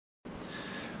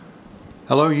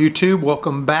Hello YouTube,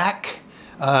 welcome back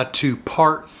to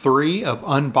part 3 of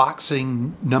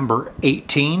unboxing number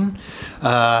 18.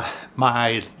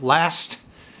 My last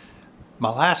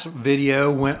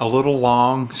video went a little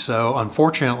long, so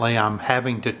unfortunately I'm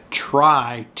having to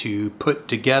try to put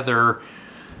together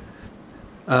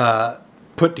 2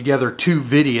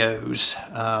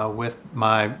 videos with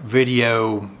my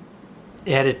video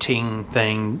editing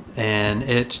thing, and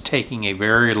it's taking a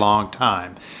very long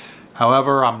time.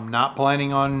 However, I'm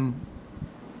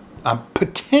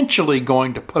potentially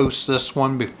going to post this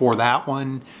one before that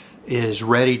one is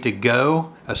ready to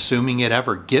go, assuming it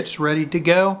ever gets ready to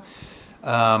go.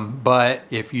 But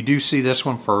if you do see this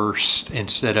one first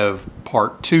instead of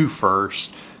part 2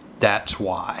 first, that's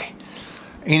why.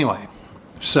 Anyway,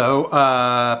 so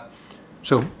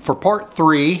for part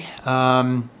 3,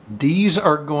 these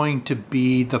are going to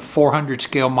be the 400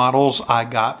 scale models I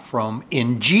got from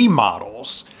NG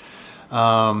Models.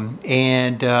 As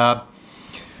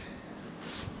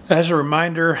a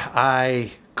reminder,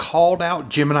 I called out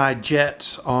Gemini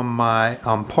jets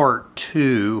on part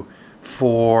 2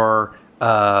 for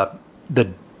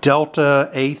the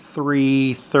Delta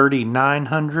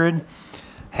A350-900.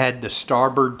 Had the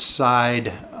starboard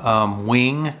side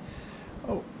wing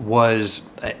was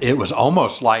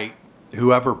almost like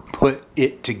whoever put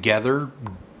it together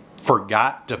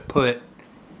forgot to put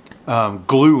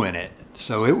glue in it.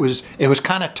 So it was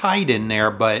kind of tight in there,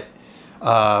 but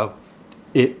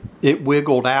it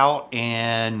wiggled out,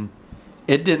 and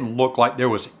it didn't look like there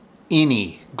was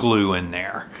any glue in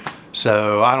there.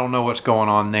 So I don't know what's going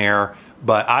on there,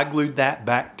 but I glued that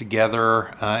back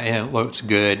together and it looks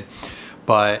good.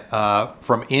 But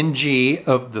from NG,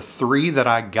 of the 3 that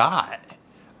I got,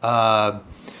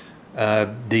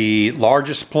 the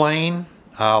largest plane,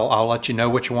 I'll let you know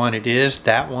which one it is.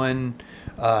 That one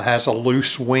has a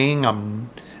loose wing.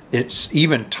 It's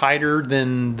even tighter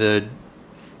than the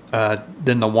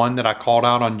one that I called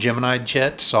out on Gemini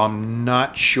Jet, so I'm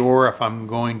not sure if I'm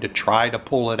going to try to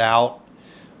pull it out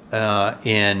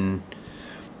and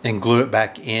glue it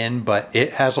back in, but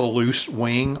it has a loose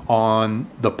wing on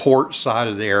the port side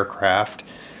of the aircraft.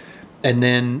 And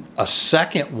then a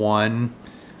second one,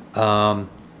 I'm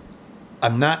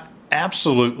not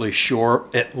absolutely sure.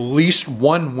 At least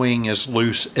one wing is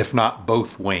loose, if not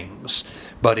both wings.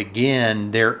 But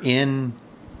again, they're in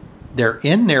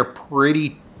there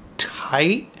pretty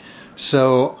tight,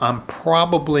 so I'm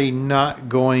probably not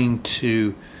going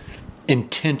to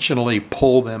intentionally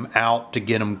pull them out to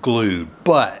get them glued.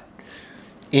 But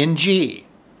NG,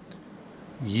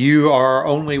 you are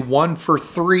only 1 for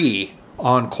 3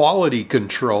 on quality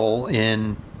control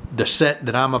in the set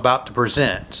that I'm about to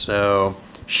present, so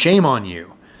shame on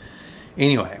you.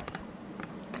 Anyway,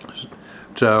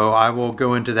 so I will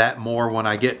go into that more when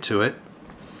I get to it.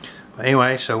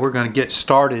 Anyway, so we're going to get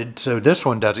started so this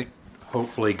one doesn't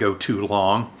hopefully go too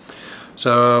long.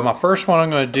 So my first one I'm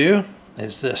going to do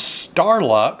is this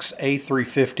Starlux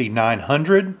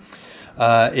A350-900.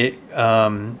 It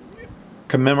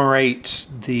commemorates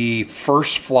the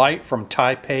first flight from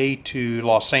Taipei to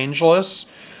Los Angeles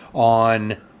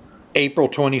on April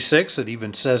 26th. It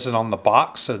even says it on the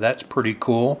box, so that's pretty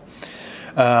cool.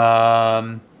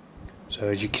 So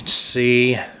as you can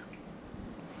see,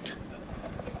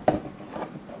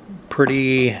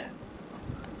 pretty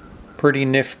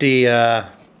nifty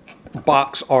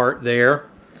box art there.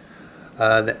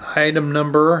 The item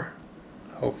number,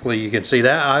 hopefully you can see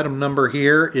that item number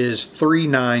here, is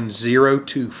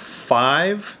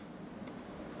 39025.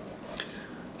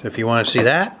 So if you want to see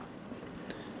that.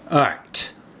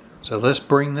 Alright, so let's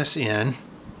bring this in.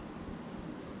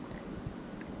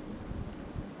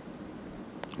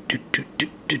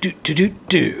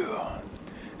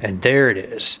 And there it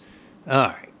is.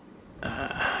 Alright,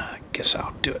 I guess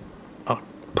I'll do it. I'll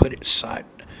put it side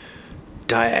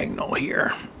diagonal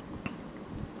here.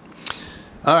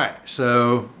 Alright,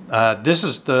 so this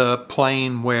is the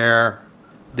plane where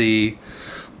the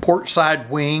port side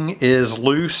wing is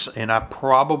loose, and I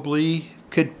probably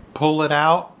could pull it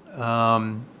out,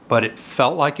 but it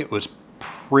felt like it was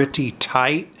pretty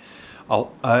tight.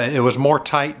 It was more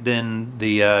tight than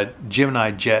the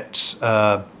Gemini Jet's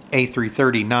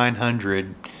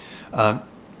A330-900.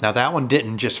 Now that one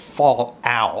didn't just fall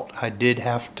out. I did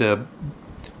have to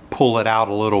pull it out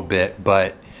a little bit,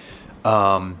 but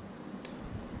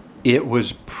it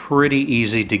was pretty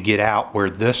easy to get out, where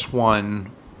this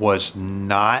one was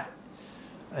not.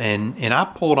 And I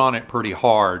pulled on it pretty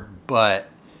hard, but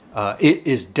it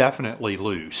is definitely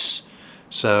loose.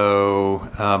 So,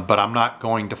 but I'm not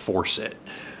going to force it.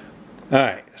 All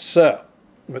right, so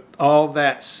with all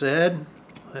that said,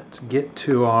 let's get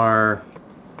to our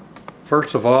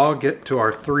First of all, get to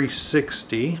our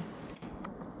 360.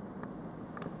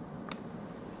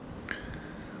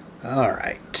 All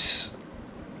right.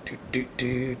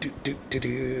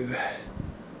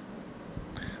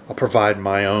 I'll provide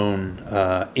my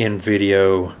own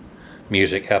in-video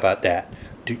music. How about that?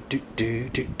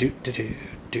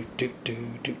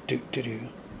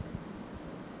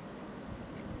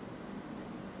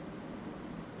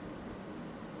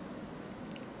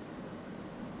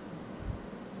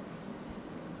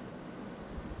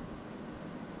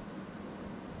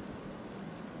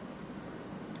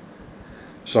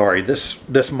 Sorry,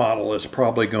 this model is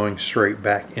probably going straight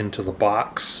back into the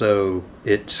box, so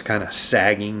it's kind of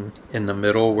sagging in the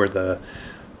middle where the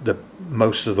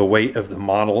most of the weight of the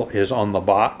model is on the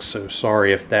box. So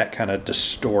sorry if that kind of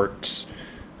distorts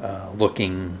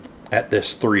looking at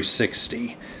this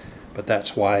 360, but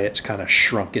that's why it's kind of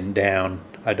shrunken down.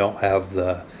 I don't have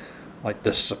the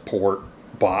support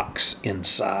box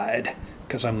inside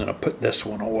because I'm going to put this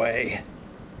one away.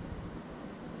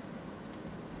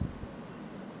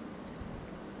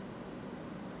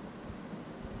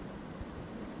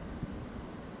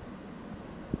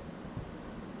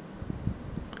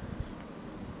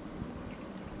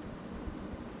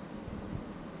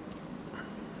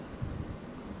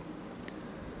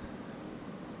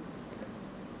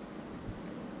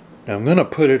 Now I'm going to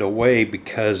put it away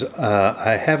because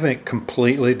I haven't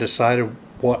completely decided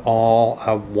what all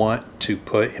I want to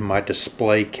put in my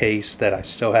display case that I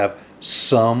still have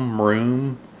some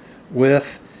room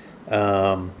with.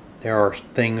 There are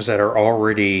things that are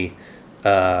already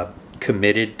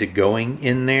committed to going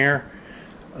in there,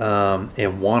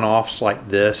 and one-offs like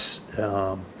this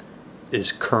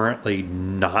is currently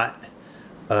not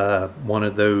one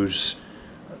of those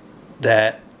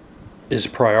that is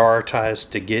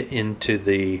prioritized to get into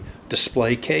the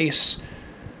display case.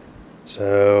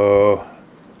 So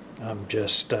I'm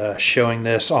just showing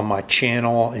this on my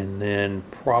channel and then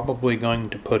probably going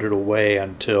to put it away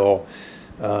until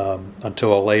a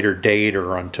later date,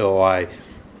 or until I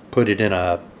put it in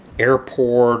a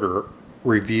airport or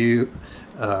review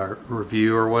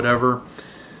or whatever.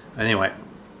 Anyway,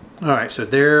 all right, so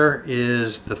there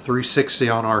is the 360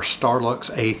 on our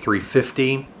Starlux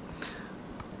A350.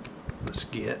 Let's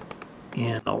get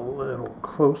in a little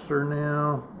closer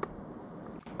now.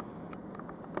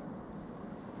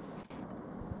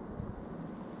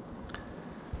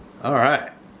 All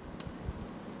right.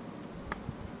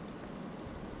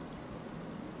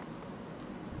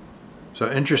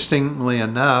 So interestingly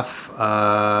enough,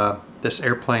 this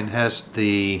airplane has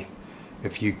the,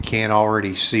 if you can't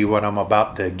already see what I'm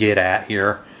about to get at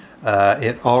here,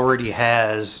 it already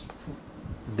has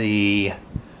the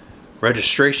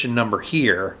registration number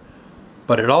here,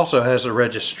 but it also has a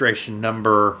registration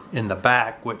number in the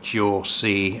back, which you'll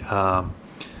see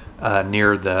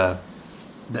near the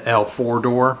L4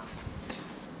 door.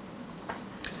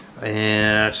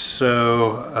 And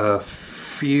so a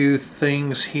few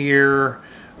things here.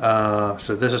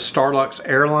 So this is Starlux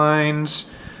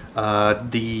Airlines.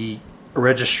 The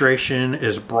registration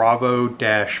is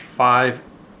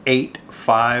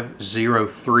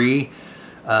Bravo-58503.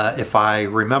 If I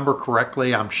remember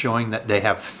correctly, I'm showing that they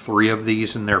have 3 of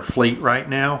these in their fleet right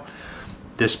now.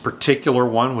 This particular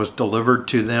one was delivered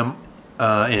to them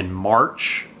in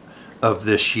March of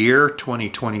this year,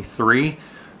 2023.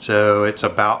 So it's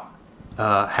about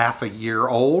half a year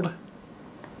old.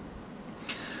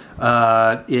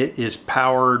 It is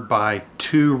powered by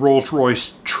 2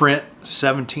 Rolls-Royce Trent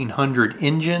 1700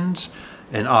 engines,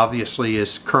 and obviously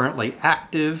is currently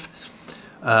active.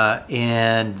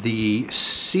 And the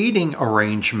seating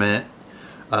arrangement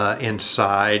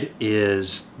inside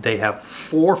is, they have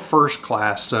 4 first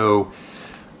class, so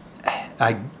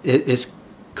it's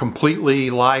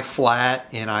completely lie flat,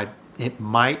 and it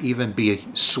might even be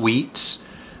suites.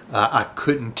 I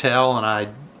couldn't tell,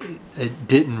 and it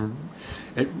didn't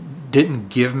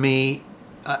give me.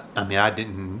 I mean, I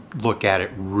didn't look at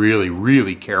it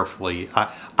really carefully.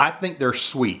 I think they're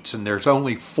suites, and there's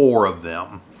only 4 of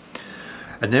them.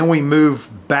 And then we move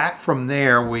back from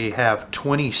there. We have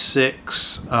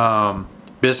 26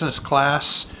 business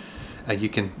class. You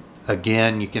can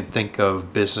think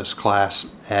of business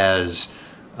class as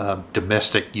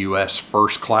domestic U.S.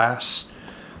 first class.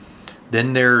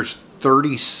 Then there's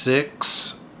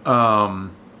 36. I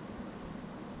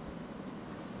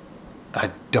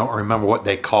don't remember what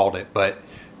they called it, but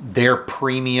their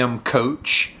premium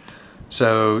coach.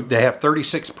 So they have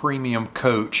 36 premium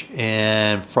coach,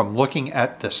 and from looking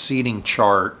at the seating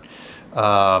chart,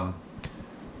 the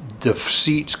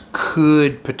seats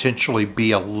could potentially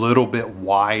be a little bit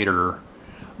wider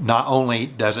not only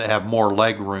does it have more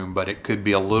leg room, but it could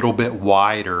be a little bit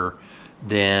wider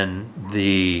than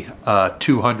the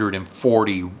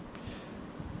 240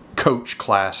 coach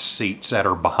class seats that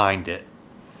are behind it.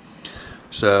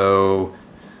 So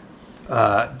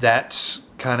that's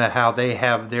kind of how they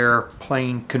have their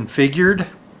plane configured.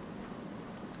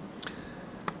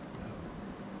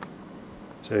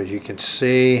 So as you can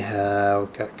see,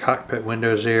 we've got cockpit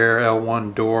windows here,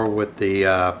 L1 door with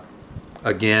the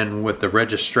again with the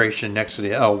registration next to the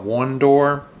L1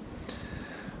 door.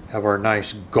 Have our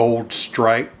nice gold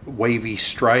stripe, wavy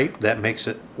stripe that makes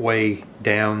it way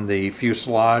down the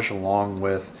fuselage, along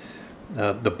with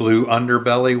the blue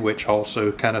underbelly, which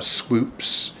also kind of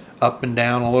swoops up and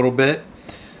down a little bit.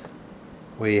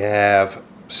 We have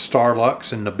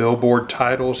Starlux and the billboard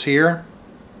titles here.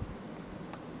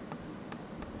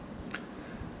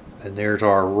 And there's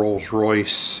our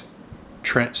Rolls-Royce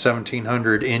Trent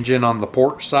 1700 engine on the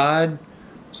port side.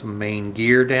 Some main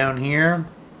gear down here.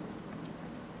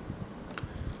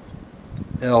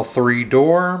 L3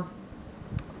 door.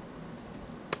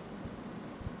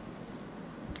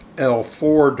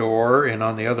 L4 door, and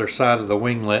on the other side of the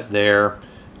winglet there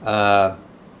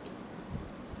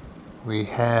we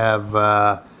have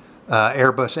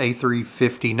Airbus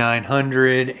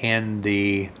A350-900 and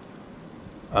the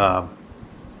now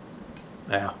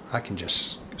I can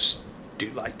just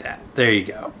do like that. There you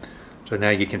go. So now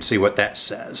you can see what that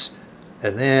says.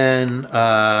 And then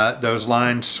those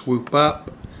lines swoop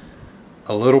up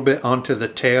a little bit onto the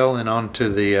tail and onto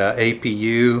the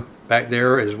APU. Back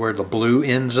there is where the blue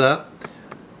ends up.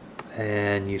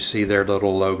 And you see their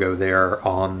little logo there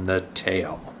on the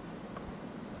tail.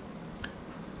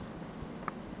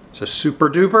 So super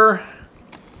duper.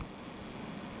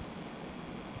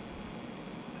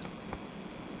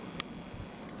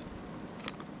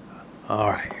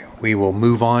 Alright, we will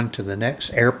move on to the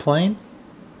next airplane.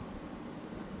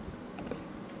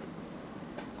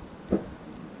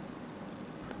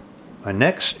 My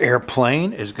next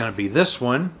airplane is going to be this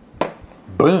one.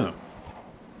 Boom!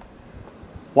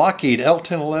 Lockheed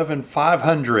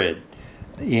L1011-500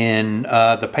 in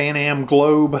the Pan Am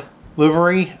Globe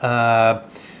livery.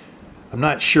 I'm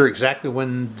not sure exactly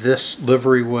when this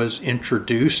livery was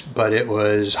introduced, but it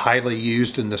was highly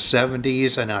used in the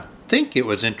 70s, and I think it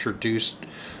was introduced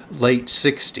late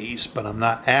 60s, but I'm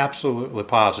not absolutely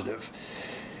positive.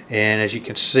 And as you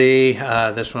can see,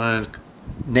 this one's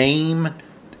name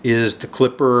is the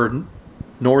Clipper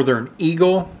Northern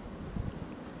Eagle.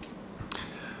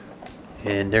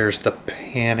 And there's the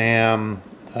Pan Am,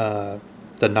 the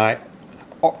night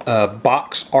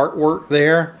box artwork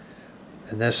there.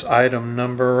 And this item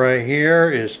number right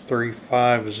here is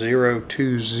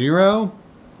 35020.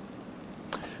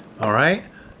 All right,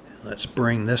 let's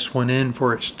bring this one in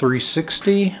for its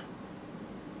 360.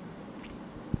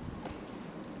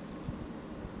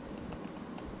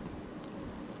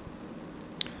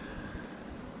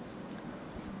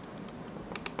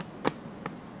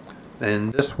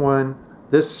 And this one,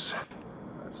 let's see.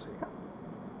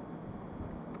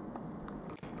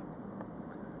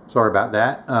 Sorry about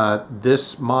that.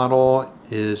 This model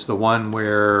is the one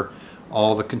where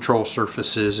all the control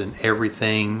surfaces and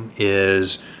everything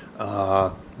is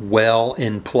well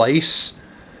in place.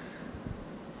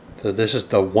 So this is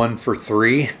the 1 for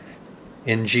 3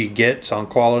 NG gets on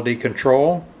quality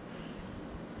control.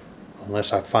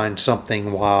 Unless I find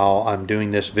something while I'm doing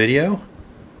this video.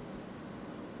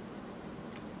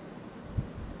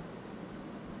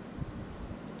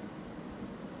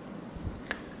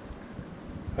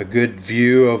 A good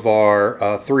view of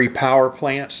our 3 power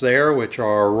plants there, which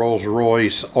are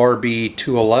Rolls-Royce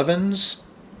RB211s.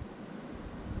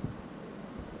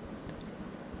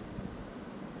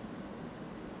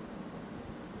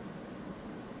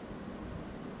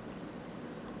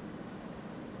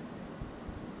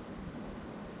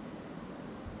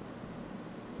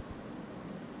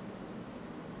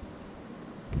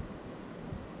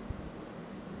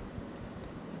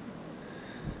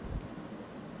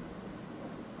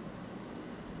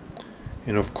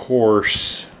 And of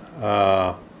course,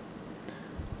 Delta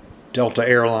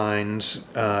Airlines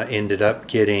ended up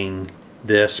getting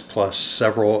this plus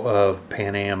several of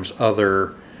Pan Am's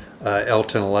other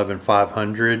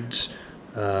L1011-500s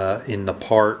in the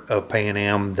part of Pan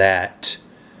Am that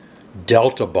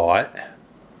Delta bought.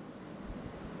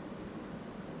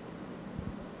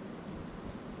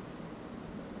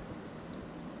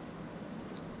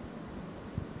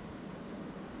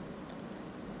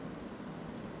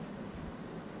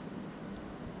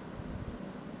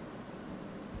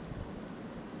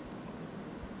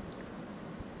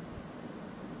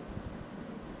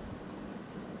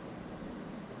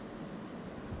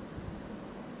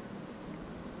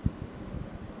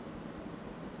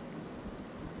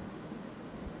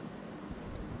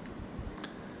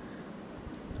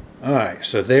 Alright,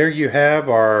 so there you have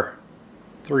our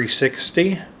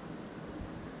 360.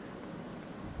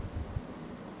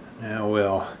 Now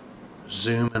we'll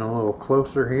zoom in a little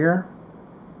closer here.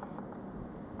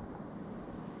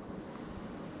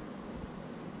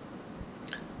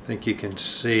 I think you can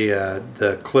see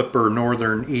the Clipper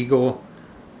Northern Eagle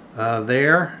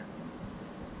there.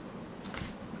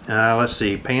 Let's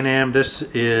see, Pan Am, this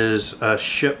is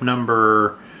ship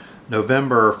number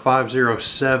November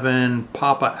 507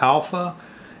 Papa Alpha.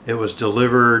 It was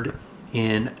delivered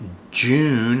in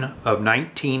June of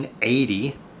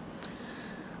 1980.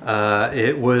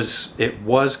 It was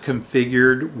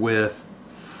configured with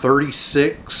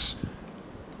 36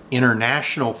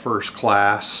 international first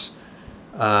class,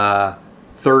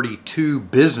 32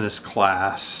 business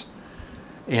class,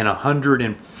 and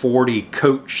 140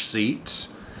 coach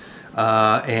seats.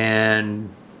 And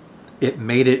it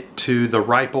made it to the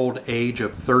ripe old age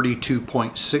of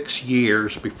 32.6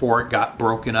 years before it got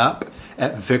broken up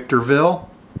at Victorville.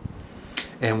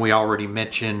 And we already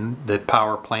mentioned the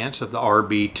power plants of the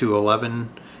RB211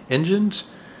 engines.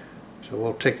 So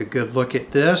we'll take a good look at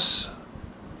this.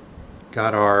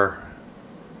 Got our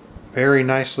very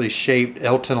nicely shaped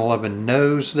L1011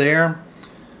 nose there.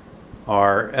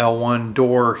 Our L1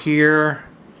 door here.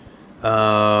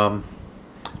 Now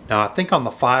I think on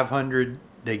the 500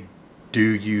 they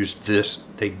did use this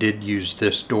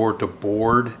door to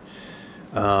board,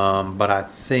 but I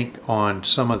think on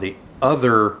some of the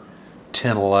other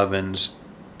 1011s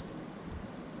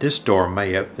this door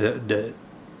may have the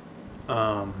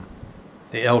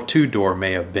L2 door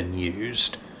may have been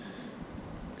used.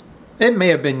 It may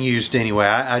have been used anyway.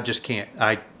 I just can't,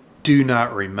 I do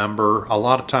not remember. A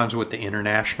lot of times with the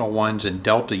international ones, and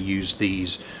Delta use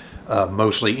these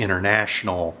mostly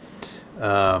international.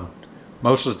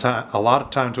 Most of the time, a lot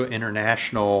of times with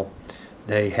international,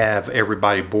 they have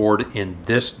everybody board in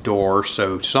this door,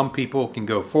 so some people can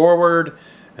go forward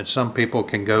and some people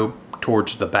can go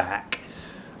towards the back.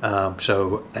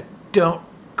 So I don't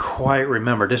quite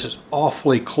remember. This is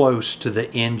awfully close to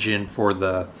the engine for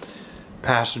the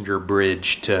passenger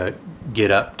bridge to get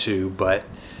up to, but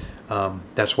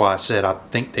that's why I said I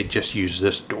think they just use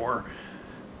this door.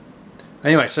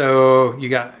 Anyway, so you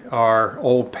got our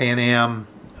old Pan Am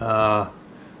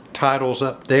titles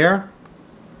up there.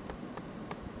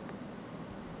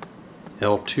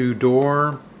 L2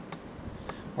 door,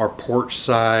 our port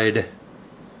side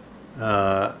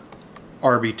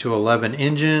RB211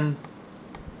 engine,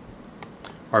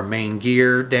 our main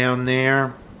gear down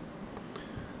there,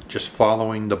 just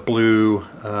following the blue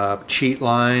cheat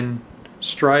line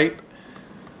stripe.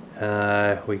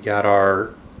 We got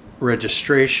our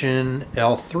registration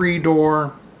L3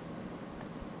 door,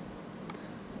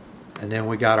 and then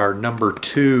we got our number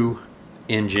 2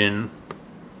 engine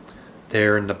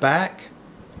there in the back,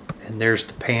 and there's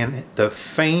the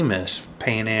famous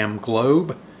Pan Am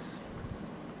globe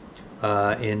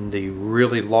in the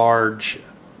really large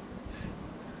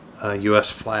US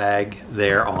flag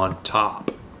there on top.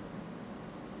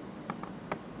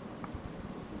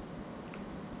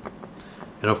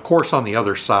 And of course on the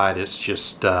other side it's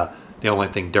just the only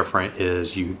thing different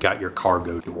is you got your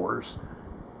cargo doors.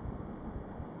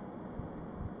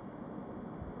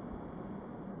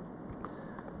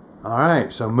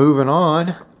 Alright, so moving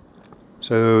on.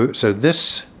 So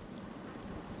this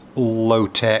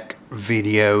low-tech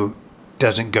video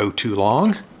doesn't go too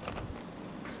long.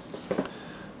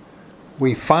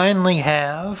 We finally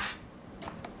have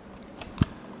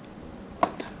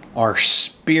our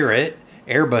Spirit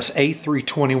Airbus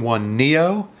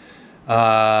A321neo,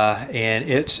 and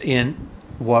it's in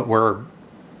what we're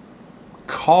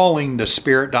calling the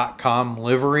Spirit.com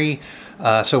livery.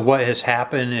 So what has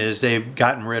happened is they've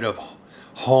gotten rid of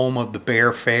Home of the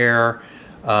Bear Fair,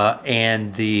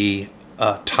 and the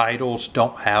titles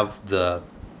don't have the,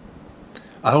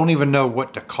 I don't even know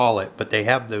what to call it, but they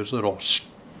have those little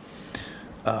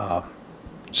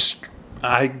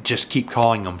I just keep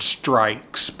calling them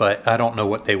strikes, but I don't know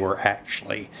what they were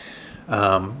actually.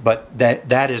 But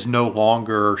that is no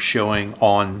longer showing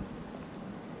on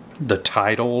the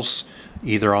titles,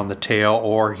 either on the tail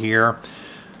or here.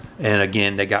 And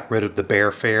again, they got rid of the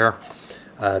Bear Fair.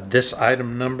 This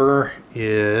item number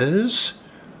is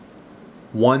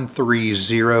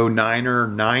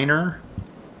 13099er.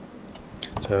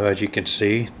 So as you can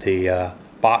see, the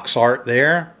box art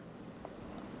there.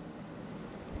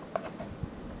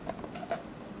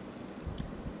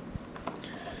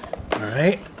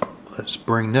 Alright, let's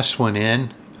bring this one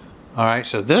in. Alright,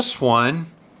 so this one,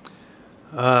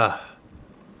 so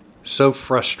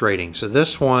frustrating. So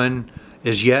this one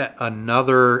is yet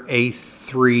another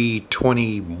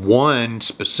A321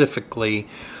 specifically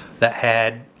that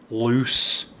had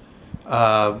loose,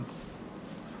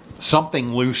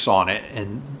 something loose on it,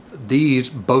 and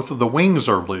both of the wings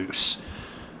are loose.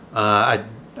 I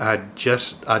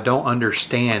don't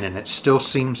understand, and it still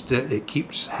it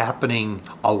keeps happening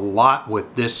a lot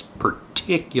with this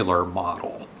particular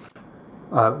model.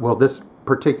 Well, this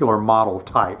particular model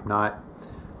type, not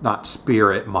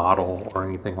Spirit model or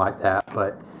anything like that,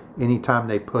 but anytime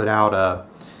they put out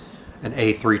an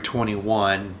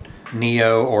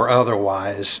A321neo or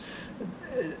otherwise,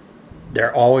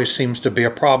 there always seems to be a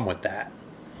problem with that.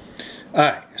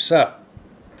 Alright, so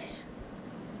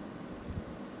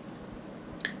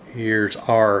here's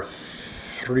our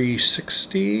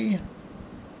 360.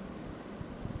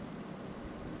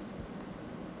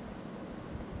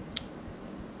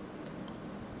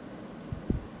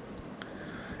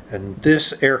 And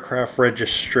this aircraft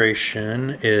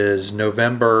registration is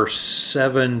November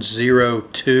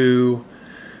 702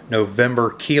 November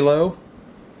Kilo.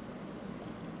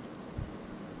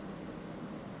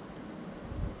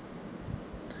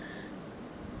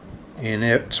 And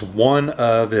it's one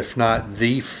of, if not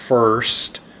the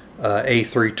first,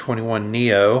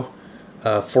 A321neo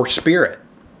for Spirit.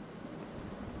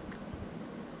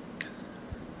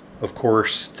 Of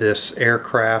course, this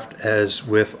aircraft, as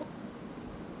with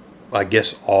I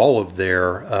guess all of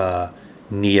their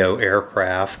Neo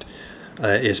aircraft,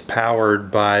 is powered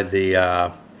by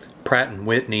the Pratt &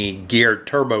 Whitney geared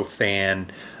turbofan.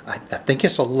 I think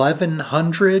it's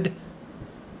 1100.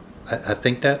 I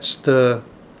think that's the,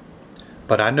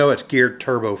 but I know it's geared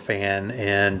turbofan,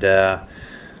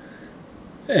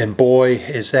 and boy,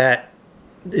 is that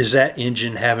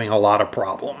engine having a lot of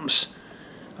problems.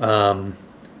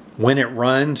 When it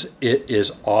runs, it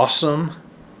is awesome,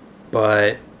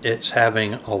 but it's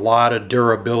having a lot of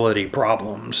durability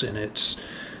problems, and it's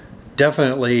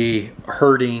definitely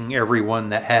hurting everyone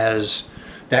that has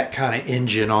that kind of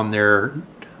engine on their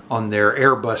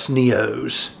Airbus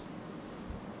Neos.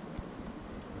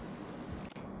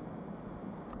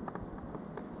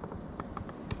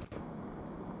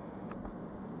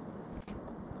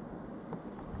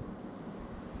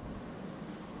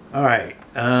 All right,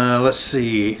 let's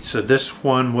see. So this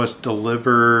one was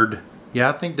delivered. Yeah,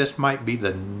 I think this might be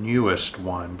the newest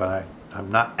one, but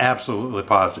I'm not absolutely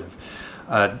positive.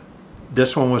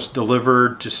 This one was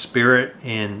delivered to Spirit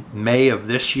in May of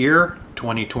this year,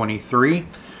 2023.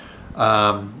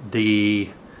 The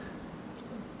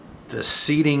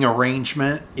seating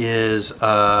arrangement is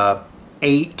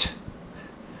 8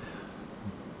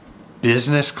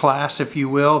 business class, if you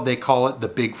will. They call it the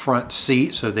big front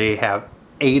seat, so they have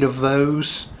 8 of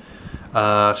those.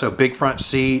 So big front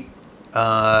seat.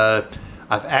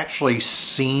 I've actually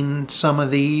seen some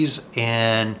of these,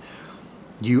 and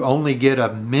you only get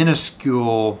a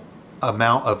minuscule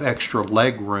amount of extra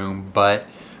leg room, but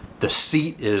the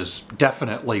seat is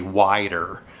definitely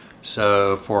wider.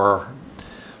 So for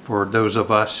those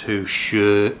of us who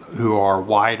are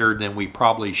wider than we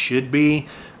probably should be,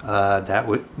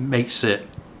 that makes it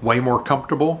way more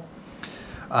comfortable.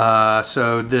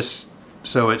 So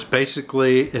it's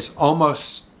basically, it's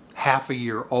almost half a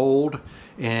year old,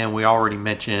 and we already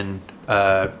mentioned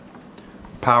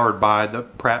powered by the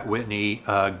Pratt & Whitney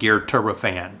geared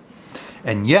turbofan.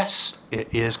 And yes,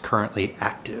 it is currently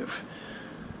active.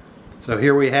 So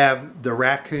here we have the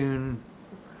Raccoon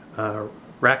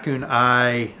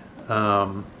Eye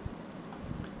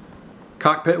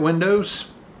cockpit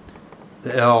windows,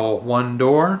 the L1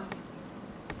 door,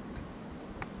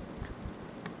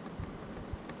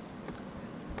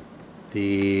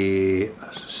 the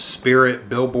Spirit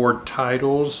billboard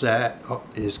titles that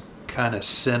is kind of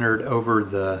centered over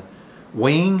the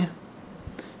wing,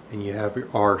 and you have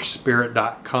our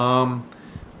spirit.com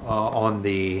on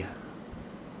the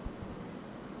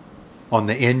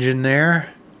engine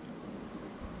there.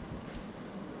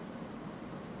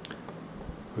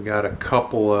 We got a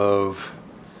couple of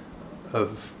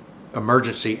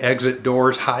emergency exit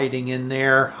doors hiding in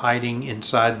there, hiding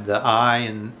inside the I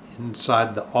and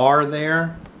inside the R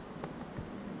there.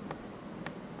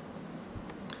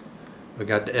 We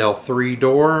got the L3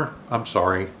 door. I'm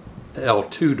sorry, the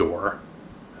L2 door.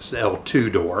 That's the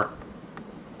L2 door.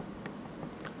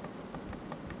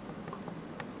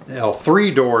 The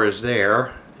L3 door is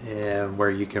there, and where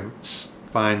you can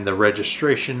find the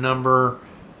registration number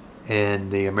and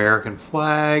the American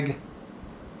flag.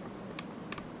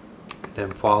 And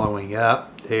then following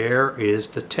up there is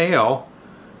the tail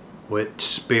with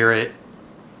Spirit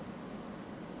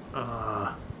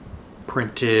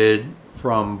printed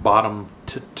from bottom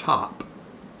to top.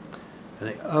 And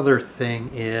the other thing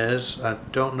is, I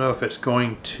don't know if it's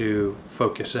going to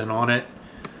focus in on it,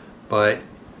 but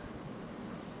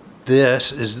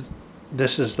this is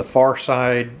the far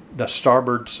side, the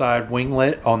starboard side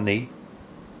winglet on the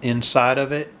inside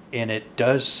of it, and it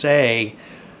does say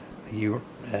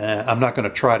I'm not going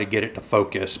to try to get it to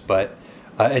focus, but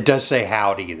it does say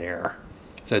howdy there.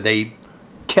 So they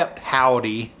kept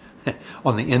howdy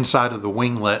on the inside of the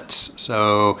winglets.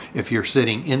 So if you're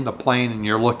sitting in the plane and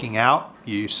you're looking out,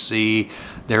 you see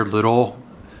their little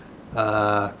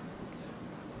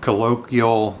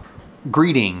colloquial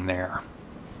greeting there.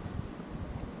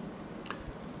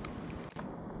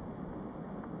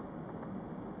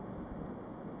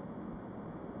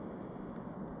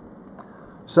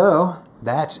 So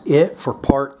that's it for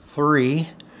part 3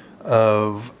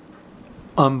 of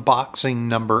unboxing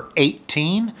number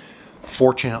 18.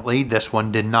 Fortunately, this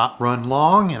one did not run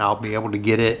long, and I'll be able to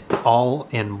get it all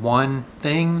in one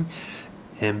thing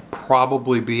and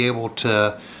probably be able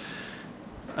to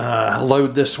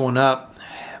load this one up.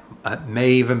 It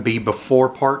may even be before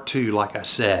part 2, like I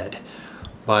said.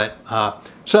 But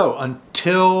so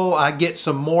until I get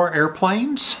some more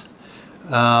airplanes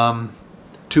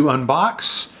to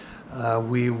unbox,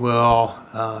 we will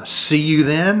see you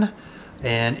then,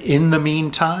 and in the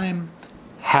meantime,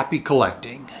 happy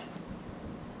collecting.